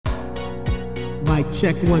Mic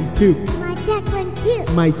check 1 2. My check 1 2.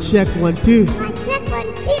 Mic check 1 2. My check 1 2.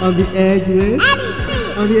 On the edge with.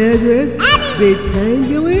 Eddie. On the edge with. Eddie.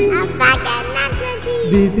 Detangling. I'm back at Nancy.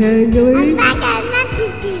 I'm Detangling. back at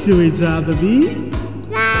Nancy. Should we drop the beat?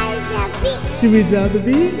 Drive the beat. Should we drop the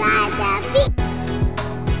beat? Drive the beat.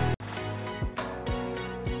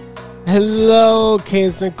 Hello,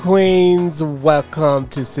 kings and queens. Welcome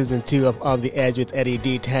to season 2 of On the Edge with Eddie,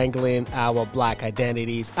 Detangling Our Black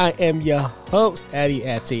Identities. I am your host, Eddie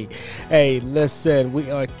Etty. Hey, listen,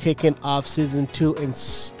 we are kicking off season 2 in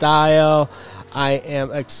style. I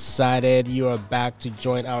am excited you are back to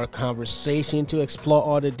join our conversation to explore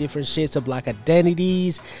all the different shades of black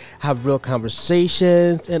identities, have real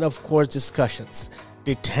conversations, and of course, discussions.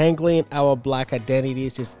 Detangling our black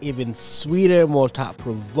identities is even sweeter, more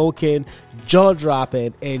thought-provoking,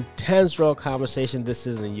 jaw-dropping, intense real conversation this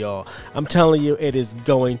season, y'all. I'm telling you, it is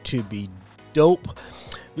going to be dope.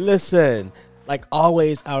 Listen, like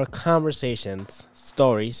always, our conversations,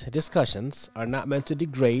 stories, discussions are not meant to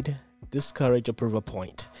degrade, discourage, or prove a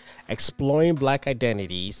point. Exploring black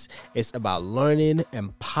identities is about learning,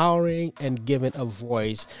 empowering, and giving a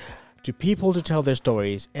voice to people to tell their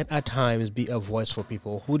stories, and at times be a voice for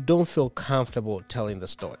people who don't feel comfortable telling the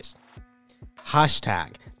stories.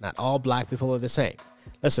 Hashtag, not all black people are the same.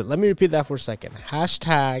 Listen, let me repeat that for a second.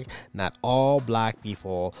 Hashtag, not all black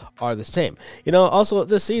people are the same. You know, also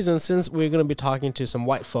this season, since we're going to be talking to some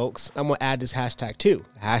white folks, I'm going to add this hashtag too.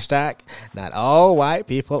 Hashtag, not all white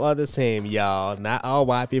people are the same, y'all. Not all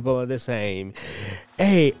white people are the same.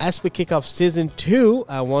 Hey, as we kick off season 2,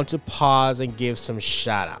 I want to pause and give some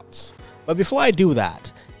shout outs. But before I do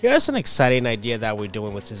that, here's an exciting idea that we're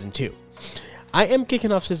doing with season 2. I am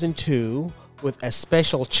kicking off season 2 with a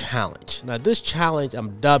special challenge. Now, this challenge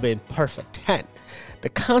I'm dubbing Perfect 10. The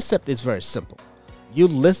concept is very simple. You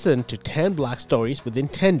listen to 10 black stories within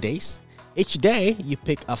 10 days. Each day, you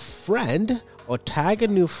pick a friend or tag a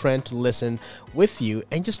new friend to listen with you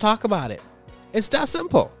and just talk about it. It's that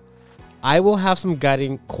simple. I will have some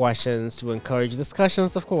guiding questions to encourage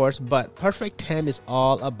discussions, of course, but Perfect 10 is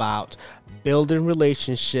all about building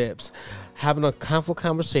relationships, having uncomfortable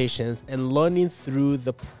conversations, and learning through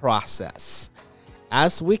the process.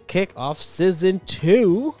 As we kick off season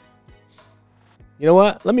 2, you know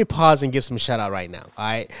what? Let me pause and give some shout out right now. All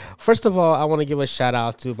right. First of all, I want to give a shout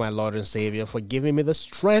out to my Lord and Savior for giving me the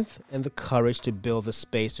strength and the courage to build the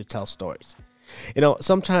space to tell stories. You know,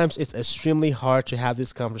 sometimes it's extremely hard to have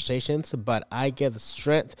these conversations, but I get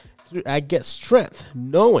strength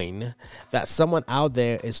knowing that someone out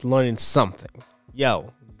there is learning something.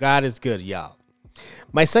 Yo, God is good, y'all.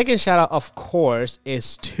 My second shout out, of course,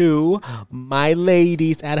 is to my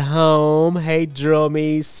ladies at home. Hey,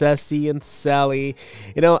 Dromy, Ceci, and Sally.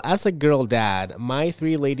 You know, as a girl dad, my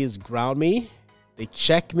 3 ladies ground me, they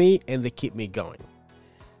check me, and they keep me going.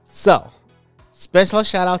 So, special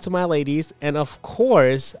shout out to my ladies. And of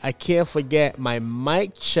course, I can't forget my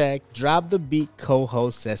mic check, drop the beat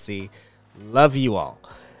co-host, Ceci. Love you all.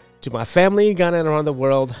 To my family in Ghana and around the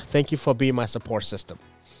world, thank you for being my support system.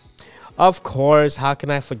 Of course, how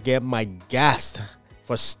can I forget my guests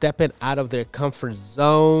for stepping out of their comfort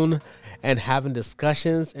zone and having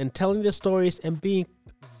discussions and telling their stories and being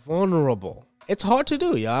vulnerable. It's hard to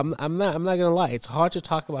do, y'all. I'm not gonna lie. It's hard to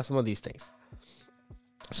talk about some of these things.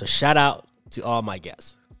 So shout out to all my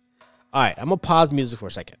guests. All right, I'm gonna pause music for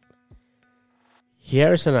a second.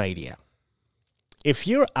 Here's an idea. If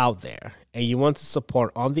you're out there and you want to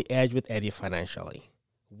support On the Edge with Eddie financially,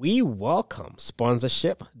 we welcome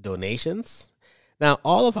sponsorship, donations. Now,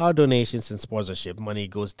 all of our donations and sponsorship money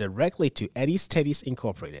goes directly to Eddie's Teddies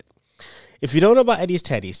Incorporated. If you don't know about Eddie's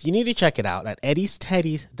Teddies, you need to check it out at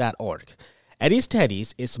eddiesteddies.org. Eddie's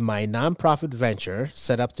Teddies is my nonprofit venture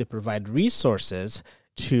set up to provide resources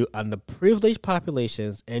to underprivileged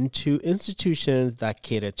populations and to institutions that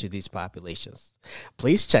cater to these populations.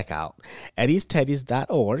 Please check out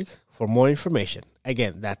eddiesteddies.org for more information.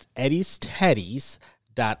 Again, that's eddiesteddies.org.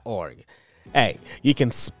 Hey, you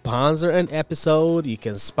can sponsor an episode, you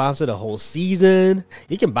can sponsor the whole season,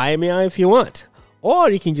 you can buy me out if you want,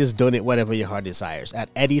 or you can just donate whatever your heart desires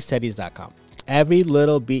at eddiesteddies.com. Every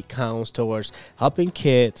little bit counts towards helping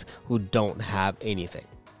kids who don't have anything.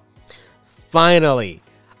 Finally,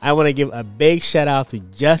 I want to give a big shout out to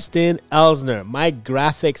Justin Elsner, my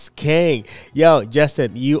graphics king. Yo,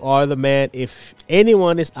 Justin, you are the man. If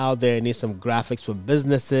anyone is out there and needs some graphics for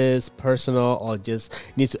businesses, personal, or just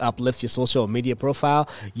needs to uplift your social media profile,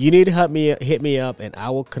 you need to hit me up, and I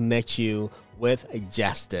will connect you with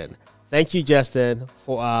Justin. Thank you, Justin,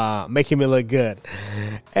 for making me look good.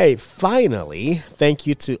 Hey, finally, thank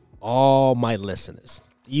you to all my listeners.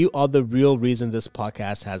 You are the real reason this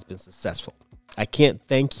podcast has been successful. I can't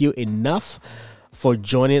thank you enough for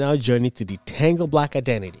joining our journey to detangle Black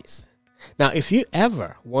identities. Now, if you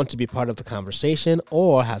ever want to be part of the conversation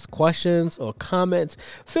or has questions or comments,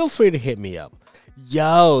 feel free to hit me up.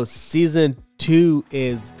 Yo, season 2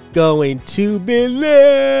 is going to be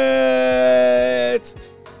lit.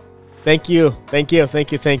 Thank you.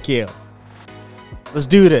 Let's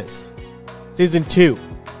do this. Season 2.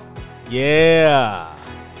 Yeah.